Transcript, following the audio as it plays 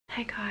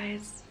Hey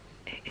guys,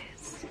 it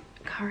is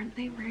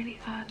currently really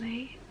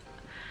early.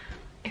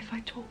 If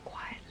I talk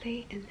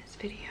quietly in this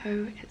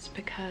video, it's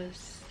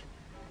because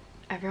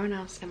everyone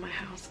else in my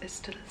house is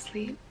still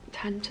asleep.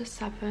 10 to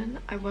 7,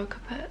 I woke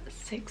up at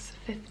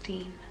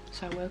 6:15,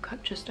 so I woke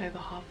up just over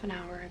half an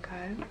hour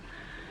ago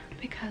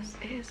because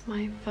it is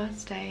my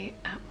first day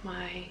at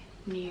my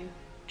new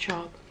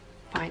job,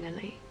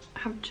 finally. I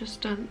have just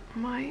done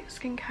my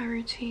skincare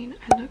routine.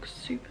 I look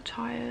super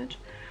tired.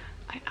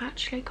 I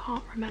actually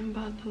can't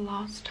remember the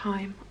last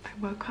time I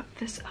woke up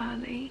this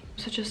early.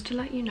 So just to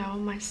let you know,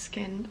 on my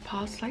skin, the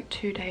past like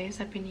 2 days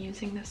I've been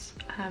using this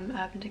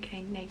Urban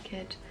Decay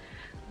Naked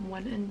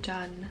One and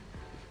Done.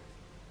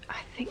 I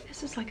think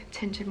this is like a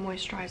tinted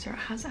moisturizer. It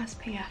has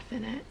SPF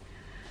in it,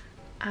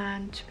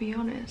 and to be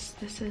honest,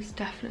 this is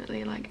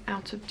definitely like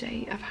out of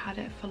date. I've had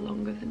it for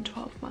longer than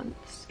 12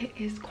 months. It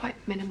is quite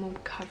minimal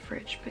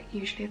coverage, but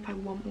usually if I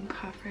want more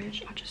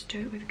coverage I'll just do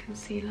it with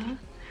concealer.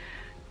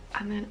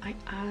 And then I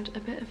add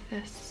a bit of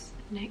this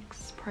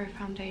NYX Pro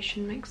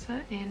Foundation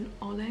Mixer in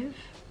Olive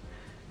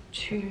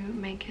to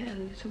make it a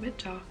little bit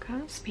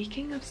darker.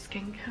 Speaking of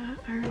skincare,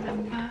 I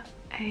remember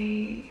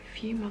a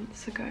few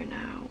months ago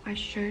now, I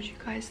showed you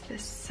guys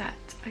this set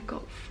I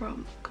got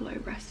from Glow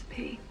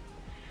Recipe.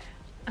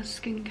 A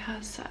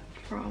skincare set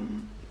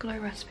from Glow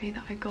Recipe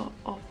that I got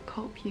off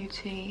Cult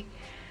Beauty.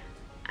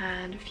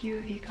 And a few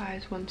of you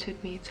guys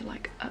wanted me to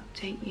like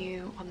update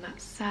you on that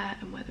set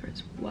and whether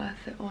it's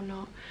worth it or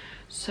not.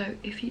 So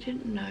if you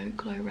didn't know,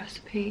 Glow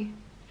Recipe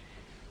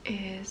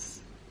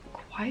is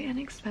quite an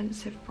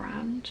expensive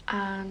brand,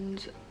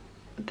 and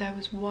there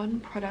was one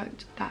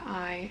product that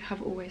I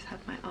have always had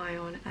my eye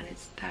on, and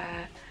it's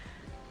their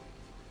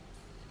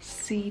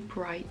Sea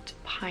Bright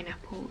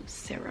Pineapple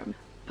Serum.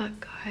 But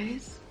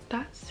guys,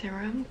 that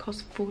serum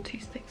cost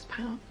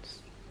 £46,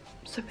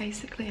 so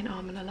basically an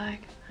arm and a leg.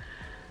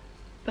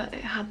 But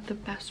it had the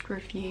best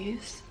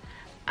reviews,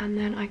 and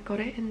then I got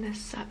it in this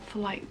set for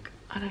like,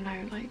 I don't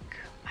know, like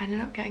I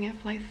ended up getting it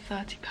for like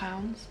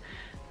 £30.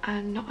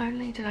 And not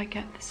only did I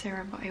get the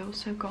serum, but I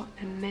also got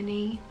a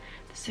mini,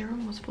 the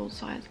serum was full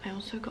size, I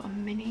also got a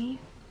mini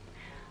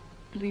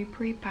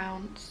Blueberry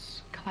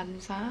Bounce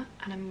cleanser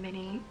and a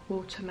mini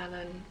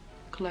Watermelon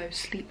Glow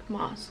sleep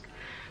mask.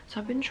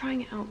 So I've been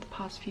trying it out the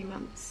past few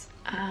months,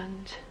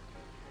 and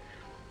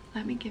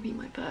let me give you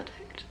my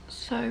verdict.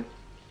 So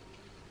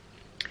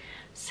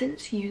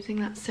since using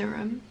that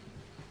serum,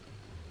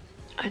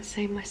 I'd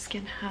say my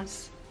skin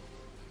has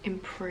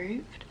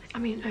improved. I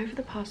mean, over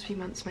the past few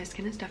months my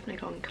skin has definitely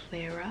gotten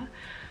clearer,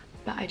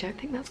 but I don't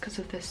think that's because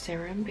of this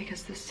serum,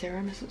 because the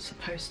serum isn't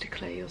supposed to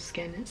clear your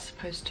skin. It's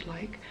supposed to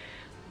like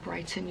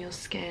brighten your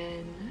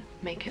skin,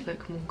 make it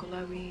look more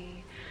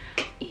glowy,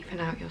 even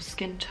out your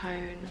skin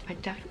tone. I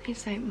definitely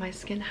say my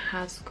skin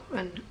has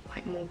gotten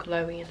like more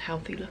glowy and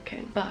healthy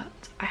looking, but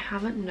I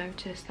haven't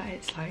noticed that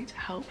it's like to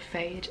help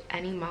fade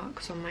any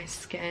marks on my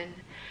skin.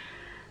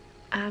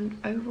 And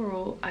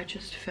overall, I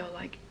just feel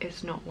like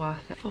it's not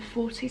worth it. For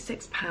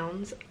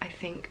 £46, I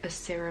think a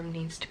serum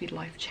needs to be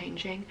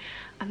life-changing,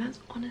 and that's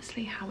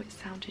honestly how it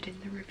sounded in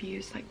the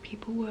reviews. Like,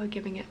 people were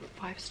giving it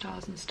 5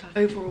 stars and stuff.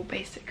 Overall,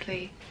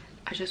 basically,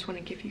 I just want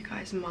to give you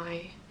guys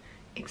my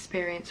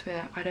experience with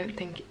it. I don't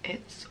think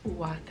it's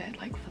worth it.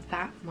 Like, for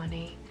that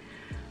money,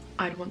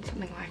 I'd want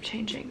something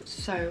life-changing.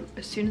 So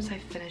as soon as I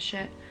finish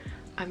it,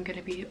 I'm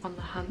gonna be on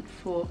the hunt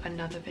for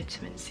another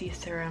vitamin C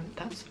serum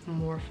that's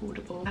more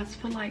affordable. As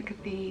for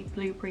like the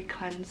blueberry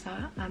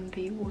cleanser and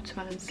the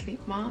watermelon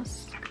sleep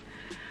mask,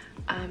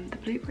 the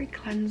blueberry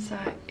cleanser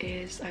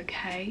is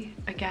okay.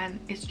 Again,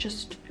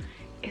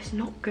 it's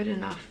not good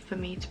enough for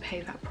me to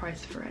pay that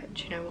price for it.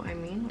 Do you know what I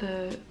mean?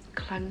 The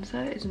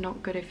cleanser is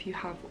not good if you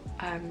have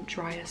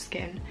drier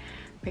skin,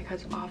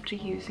 because after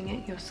using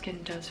it your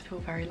skin does feel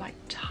very like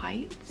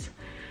tight,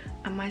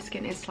 and my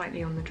skin is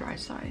slightly on the dry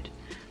side.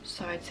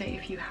 So I'd say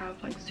if you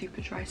have like super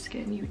dry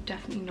skin, you would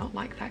definitely not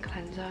like that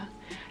cleanser.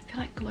 I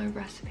feel like Glow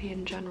Recipe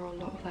in general, a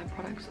lot of their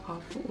products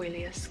are for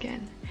oilier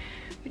skin,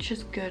 which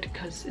is good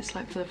because it's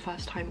like for the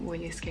first time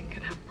oily skin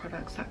can have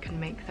products that can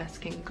make their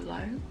skin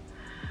glow.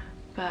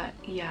 But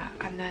yeah,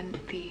 and then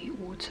the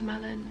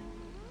watermelon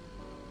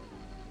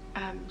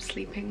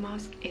sleeping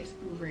mask is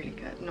really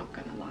good, not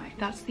gonna lie.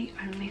 That's the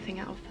only thing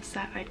out of the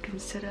set I'd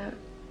consider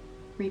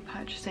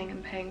repurchasing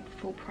and paying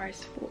full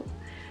price for,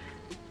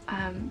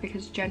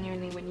 because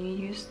genuinely when you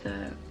use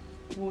the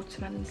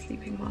watermelon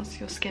sleeping mask,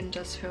 your skin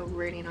does feel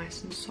really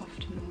nice and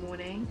soft in the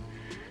morning,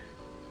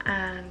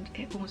 and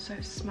it also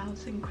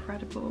smells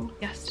incredible.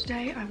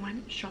 Yesterday I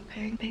went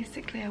shopping.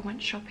 Basically I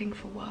went shopping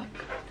for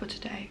work for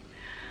today.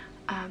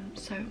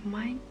 So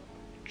my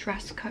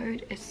dress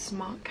code is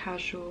smart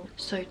casual,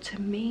 so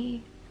to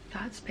me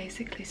that's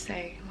basically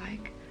saying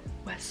like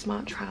wear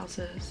smart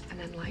trousers and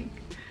then like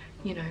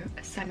you know,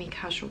 a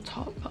semi-casual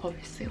top, but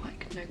obviously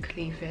like no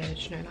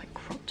cleavage, no like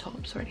crop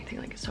tops or anything.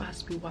 Like it still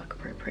has to be work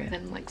appropriate.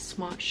 Then like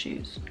smart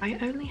shoes. I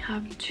only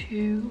had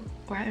two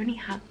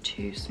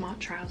smart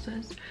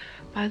trousers.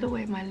 By the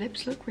way, my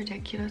lips look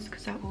ridiculous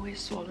because they're always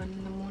swollen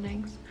in the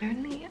mornings. I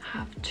only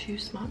have 2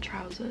 smart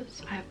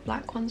trousers. I have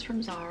black ones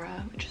from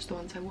Zara, which is the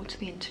ones I wore to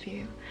the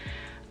interview.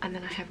 And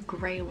then I have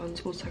grey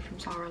ones also from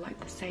Zara, like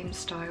the same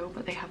style,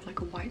 but they have like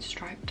a white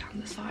stripe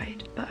down the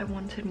side. But I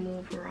wanted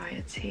more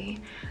variety.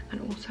 And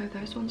also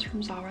those ones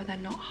from Zara, they're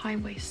not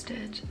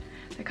high-waisted.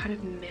 They're kind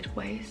of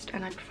mid-waist,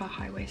 and I prefer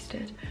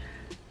high-waisted.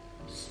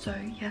 So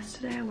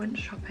yesterday I went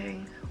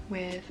shopping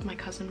with my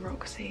cousin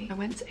Roxy. I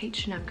went to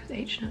H&M because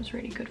H&M is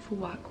really good for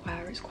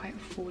workwear. It's quite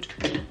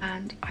affordable.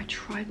 And I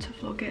tried to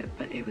vlog it,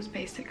 but it was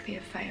basically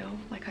a fail.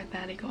 Like I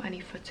barely got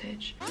any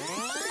footage.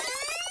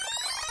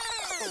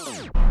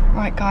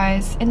 Right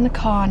guys, in the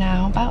car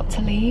now, about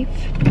to leave.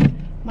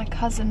 My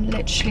cousin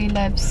literally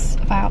lives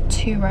about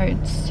 2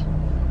 roads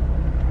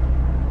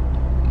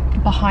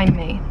behind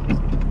me.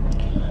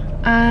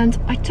 And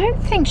I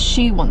don't think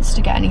she wants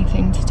to get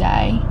anything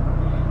today,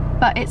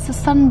 but it's a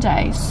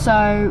Sunday,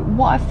 so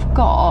what I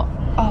forgot,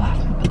 oh I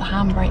have to put the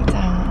handbrake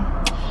down.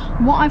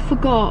 What I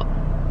forgot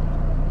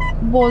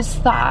was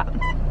that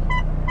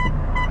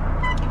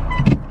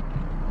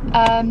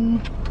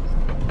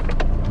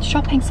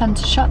shopping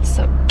centre shuts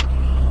at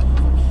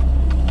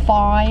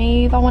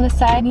 5, I want to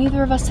say.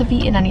 Neither of us have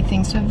eaten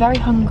anything, so we're very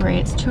hungry.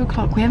 It's 2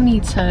 o'clock, we haven't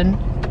eaten.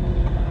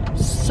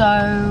 So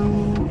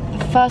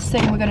the first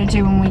thing we're going to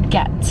do when we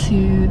get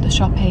to the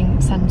shopping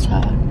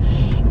centre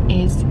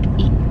is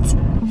eat.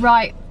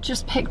 Right,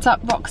 just picked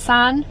up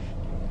Roxanne.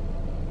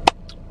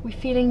 We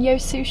feeling yo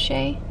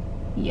sushi?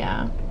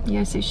 Yeah,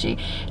 yo sushi.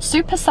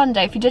 Super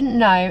Sunday, if you didn't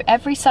know,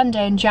 every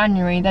Sunday in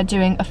January they're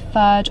doing a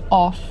 1/3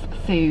 off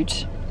food.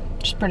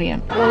 Which is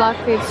brilliant. All our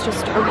food's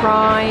just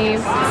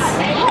arrived.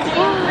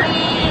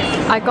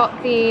 I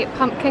got the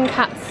pumpkin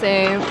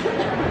katsu,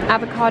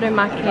 avocado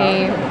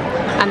maki,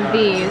 and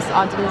these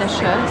are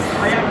delicious.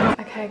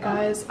 Okay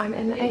guys, I'm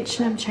in the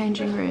H&M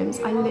changing rooms.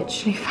 I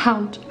literally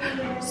found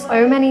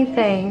so many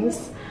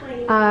things.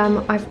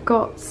 I've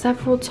got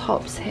several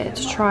tops here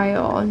to try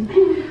on,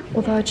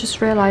 although I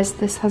just realised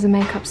this has a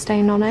makeup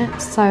stain on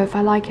it, so if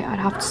I like it I'd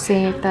have to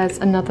see if there's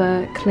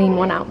another clean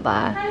one out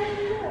there.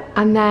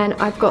 And then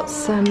I've got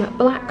some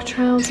black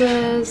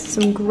trousers,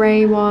 some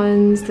grey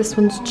ones. This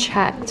one's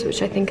checked,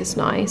 which I think is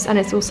nice, and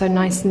it's also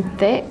nice and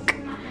thick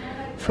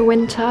for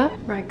winter.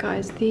 Right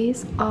guys,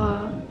 these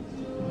are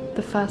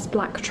the first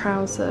black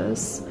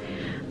trousers.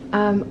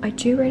 I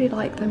do really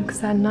like them because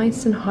they're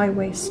nice and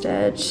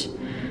high-waisted,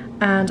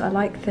 and I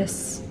like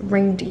this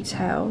ring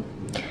detail,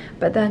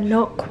 but they're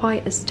not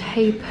quite as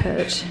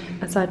tapered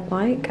as I'd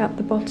like at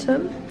the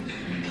bottom.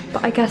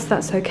 But I guess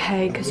that's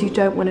okay because you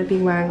don't want to be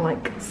wearing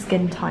like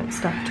skin tight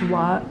stuff to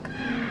work.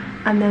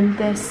 And then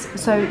this,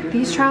 so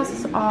these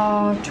trousers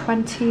are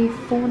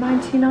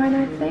 $24.99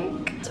 I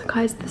think. So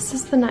guys, this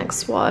is the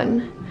next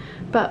one,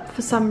 but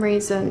for some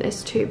reason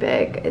it's too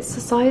big. It's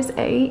a size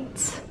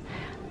 8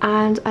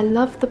 and I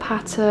love the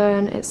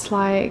pattern. It's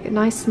like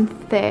nice and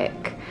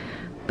thick,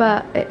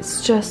 but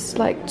it's just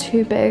like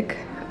too big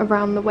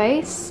around the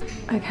waist.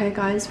 Okay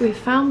guys, we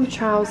found the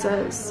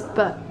trousers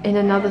but in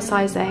another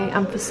size 8,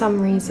 and for some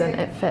reason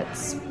it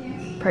fits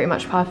pretty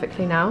much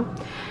perfectly now.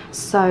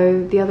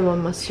 So the other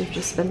one must have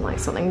just been like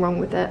something wrong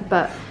with it,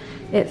 but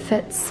it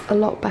fits a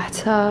lot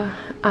better.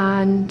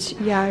 And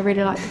yeah, I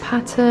really like the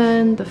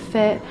pattern, the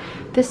fit.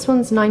 This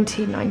one's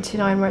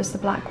 $19.99, whereas the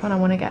black one I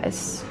want to get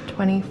is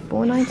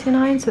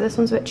 $24.99, so this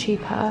one's a bit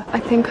cheaper. I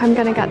think I'm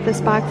gonna get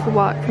this bag for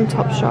work from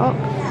Topshop.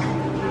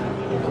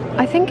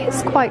 I think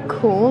it's quite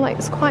cool, like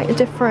it's quite a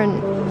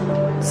different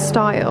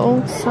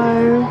style,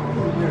 so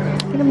I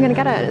think I'm gonna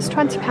get it. It's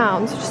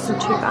 £20, which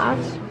isn't too bad.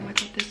 Oh my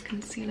god, this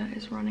concealer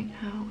is running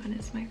out, and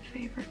it's my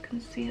favourite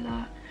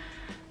concealer,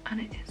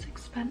 and it is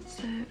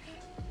expensive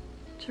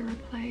to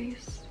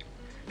replace.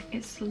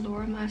 It's the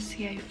Laura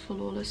Mercier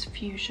Flawless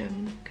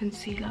Fusion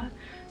Concealer.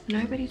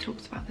 Nobody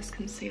talks about this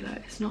concealer.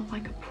 It's not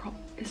like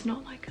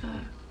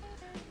a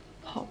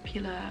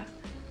popular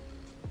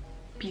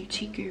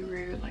beauty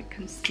guru like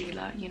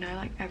concealer, you know,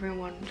 like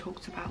everyone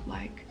talks about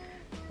like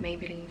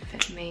Maybelline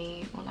Fit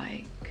Me or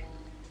like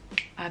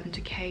Urban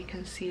Decay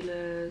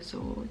concealers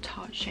or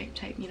Tarte Shape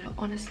Tape, you know.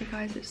 Honestly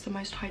guys, it's the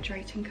most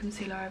hydrating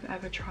concealer I've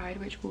ever tried,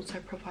 which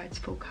also provides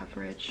full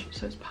coverage,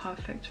 so it's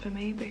perfect for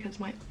me because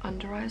my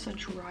under eyes are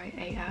dry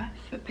AF.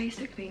 But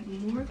basically,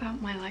 more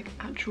about my like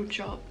actual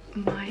job.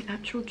 My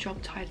actual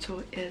job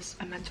title is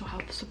a mental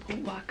health support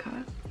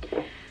worker,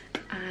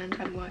 and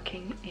I'm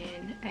working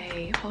in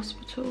a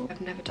hospital.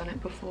 I've never done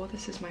it before.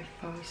 This is my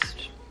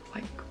first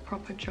like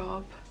proper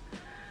job.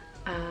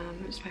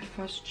 It's my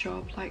first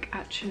job like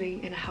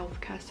actually in a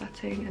healthcare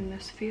setting in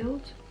this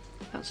field.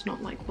 That's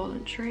not like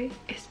voluntary.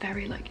 It's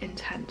very like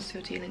intense.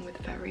 You're dealing with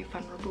very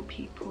vulnerable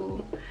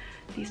people.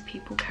 These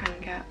people can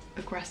get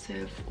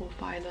aggressive or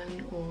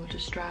violent or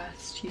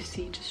distressed. You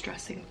see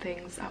distressing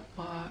things at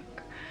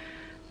work,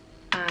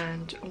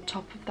 and on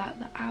top of that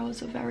the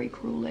hours are very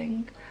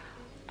grueling.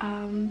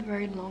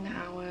 very long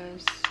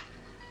hours,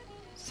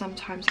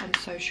 sometimes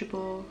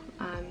unsociable.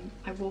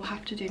 I will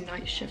have to do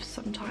night shifts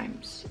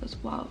sometimes as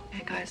well.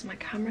 Hey guys, my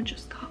camera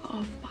just cut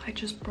off, but I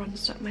just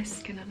bronzed up my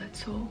skin a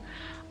little.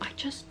 I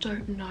just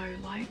don't know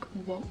like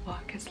what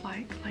work is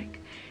like.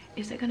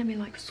 Is it gonna be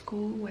like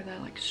school where they're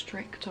like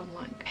strict on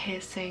like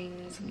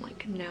piercings and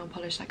like nail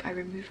polish? Like I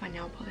removed my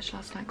nail polish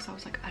last night because I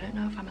was like, I don't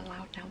know if I'm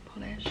allowed nail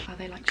polish. Are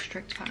they like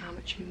strict about how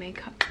much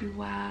makeup you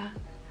wear?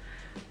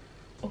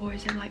 Or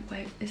is it like,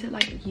 wait, is it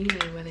like uni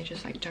where they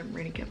just like don't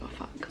really give a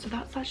fuck? So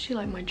that's actually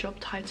like my job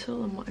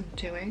title and what I'm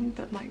doing,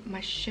 but like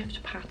my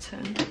shift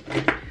pattern.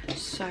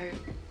 So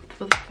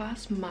for the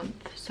first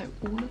month, so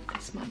all of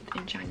this month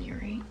in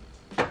January,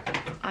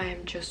 I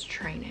am just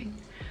training.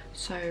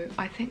 So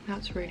I think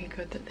that's really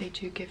good that they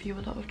do give you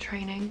a lot of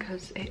training,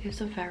 because it is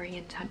a very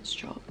intense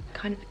job. It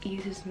kind of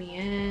eases me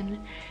in,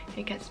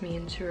 it gets me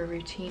into a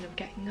routine of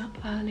getting up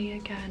early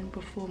again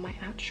before my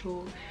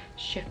actual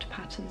shift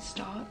pattern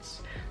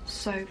starts.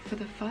 So for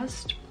the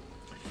first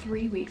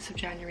 3 weeks of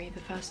January,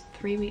 the first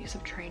 3 weeks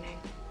of training,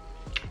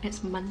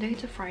 it's Monday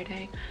to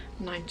Friday,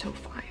 9 till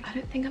 5. I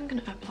don't think I'm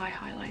gonna apply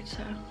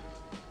highlighter.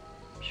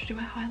 Should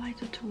I wear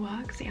highlighter to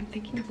work? See, I'm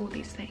thinking of all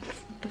these things.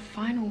 The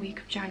final week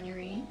of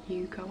January,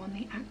 you go on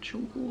the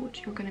actual ward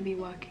you're going to be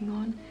working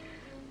on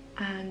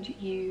and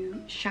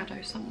you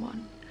shadow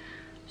someone.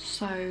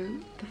 So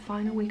the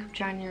final week of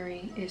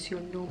January is your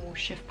normal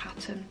shift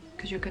pattern,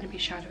 because you're going to be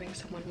shadowing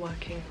someone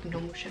working the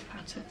normal shift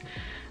pattern.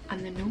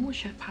 And the normal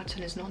shift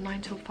pattern is not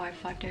 9 till 5,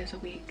 5 days a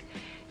week.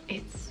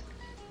 It's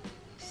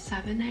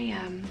 7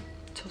 AM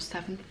till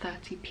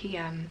 7:30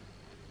 PM,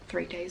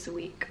 3 days a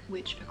week,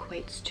 which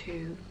equates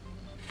to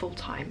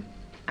full-time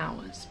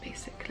hours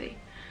basically.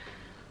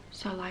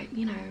 So like,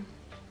 you know,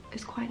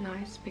 it's quite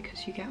nice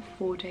because you get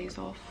 4 days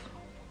off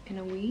in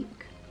a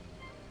week.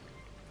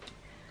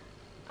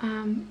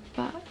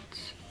 But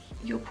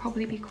you'll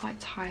probably be quite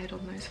tired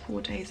on those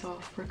 4 days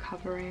off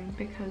recovering,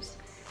 because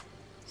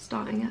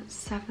starting at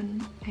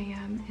 7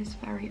 AM is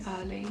very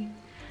early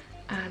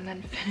and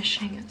then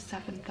finishing at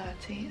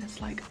 7:30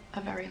 is like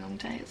a very long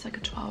day. It's like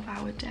a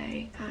 12-hour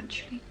day. I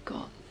actually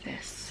got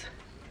this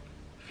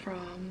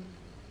from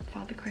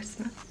Father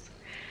Christmas,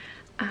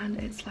 and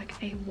it's like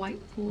a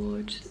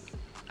whiteboard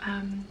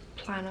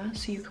planner,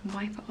 so you can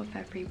wipe it off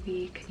every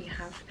week, and you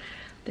have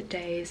the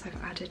days.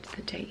 I've added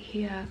the date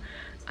here,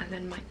 and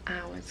then my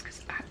hours,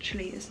 because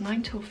actually it's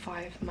 9 till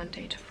 5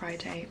 Monday to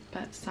Friday,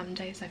 but some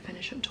days I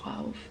finish at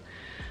 12.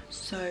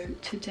 So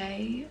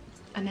today,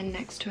 and then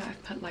next to it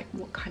I've put like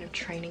what kind of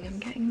training I'm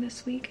getting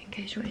this week, in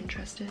case you're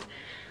interested.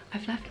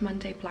 I've left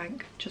Monday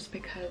blank just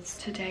because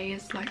today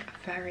is like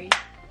a very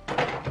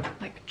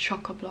like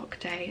chock-a-block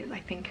day. I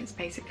think it's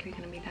basically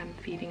going to be them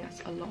feeding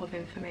us a lot of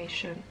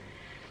information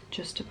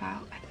just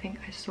about, I think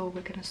I saw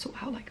we're going to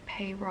sort out like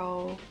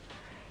payroll,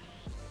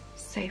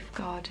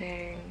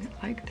 safeguarding,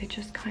 like they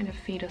just kind of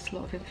feed us a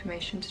lot of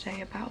information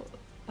today about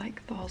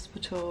like the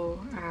hospital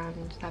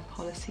and their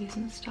policies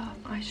and stuff.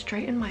 I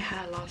straightened my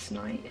hair last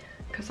night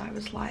because I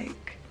was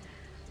like,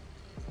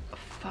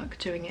 fuck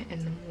doing it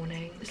in the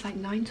morning. It's like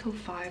 9 till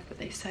 5, but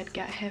they said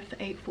get here for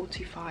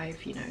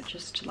 8:45, you know,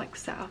 just to like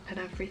set up and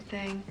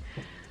everything.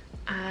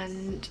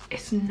 And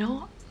it's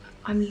not,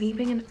 I'm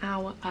leaving an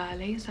hour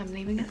early, so I'm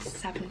leaving at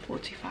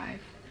 7:45,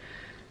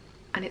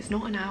 and it's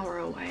not an hour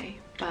away,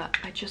 but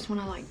I just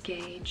want to like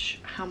gauge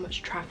how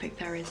much traffic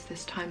there is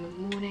this time of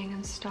morning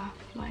and stuff.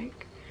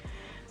 Like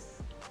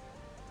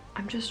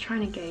I'm just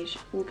trying to gauge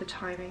all the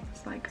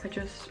timings. Like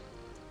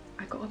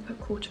I got up at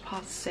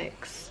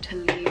 6:15 to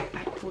leave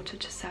at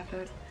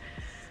 6:45,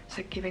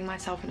 so giving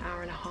myself an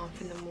hour and a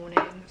half in the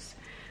mornings.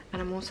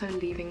 And I'm also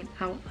leaving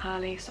out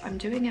early, so I'm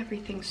doing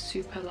everything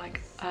super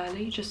like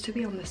early just to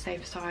be on the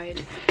safe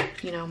side.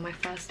 You know, my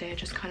first day I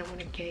just kind of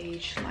want to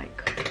gauge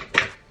like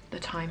the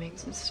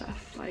timings and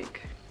stuff,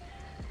 like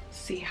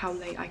see how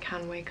late I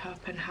can wake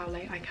up and how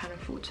late I can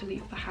afford to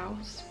leave the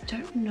house. I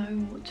don't know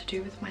what to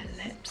do with my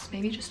lips.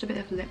 Maybe just a bit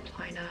of lip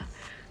liner,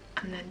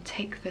 and then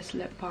take this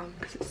lip balm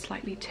because it's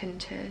slightly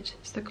tinted.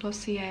 It's the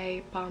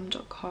Glossier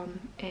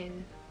Balm.com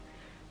in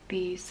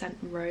the scent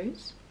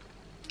Rose,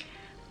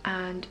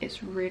 and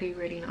it's really,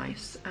 really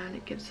nice, and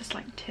it gives this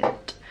like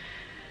tint.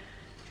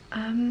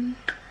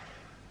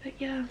 But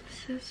yeah,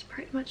 this is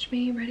pretty much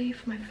me ready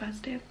for my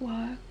first day of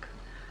work.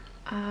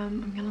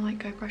 I'm gonna like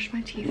go brush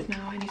my teeth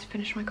now. I need to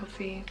finish my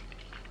coffee.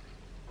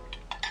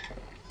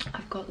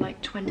 I've got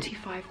like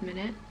 25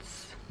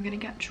 minutes. I'm gonna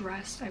get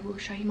dressed. I will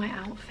show you my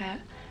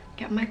outfit,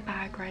 get my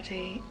bag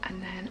ready,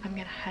 and then I'm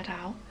gonna head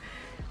out.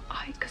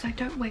 Because I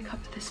don't wake up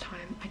at this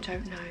time, I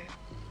don't know.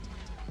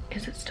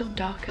 Is it still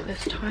dark at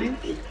this time?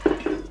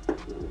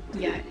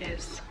 Yeah, it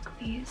is.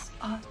 These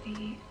are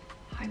the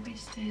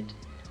high-waisted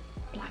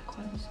black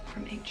ones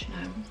from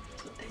H&M.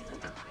 That's what they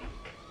look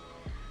like.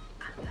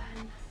 And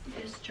then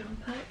this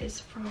jumper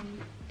is from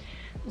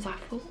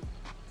Zaful,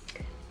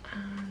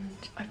 and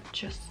I've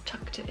just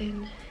tucked it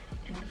in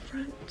the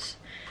front,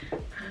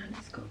 and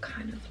it's got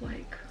kind of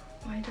like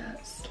wider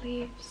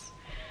sleeves.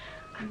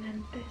 And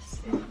then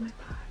this is my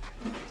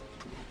bag.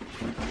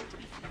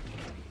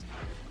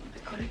 I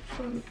got it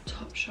from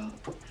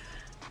Topshop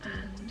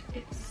and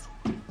it's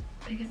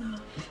big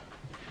enough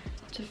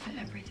to fit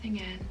everything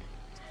in,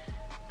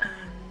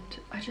 and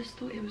I just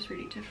thought it was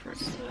really different,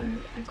 so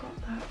I got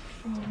that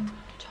from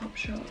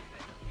Topshop.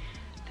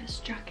 This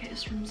jacket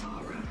is from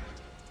Zara.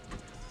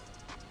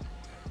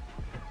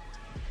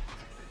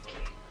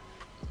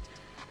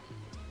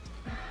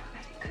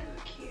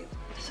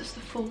 This is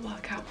the full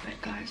work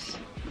outfit, guys.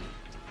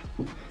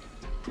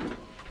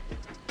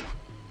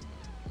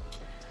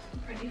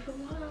 Ready for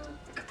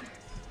work.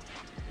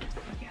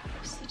 Yeah,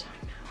 what's the time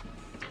now?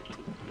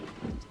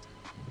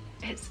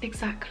 It's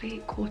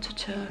exactly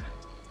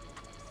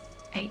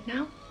 7:45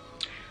 now,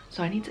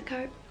 so I need to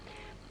go.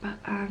 But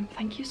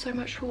thank you so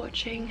much for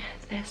watching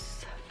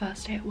this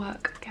first day at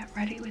work get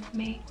ready with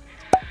me.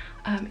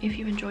 If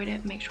you enjoyed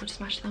it, make sure to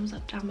smash the thumbs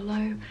up down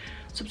below,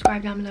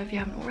 subscribe down below if you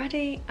haven't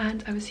already,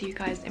 and I will see you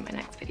guys in my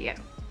next video.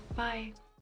 Bye.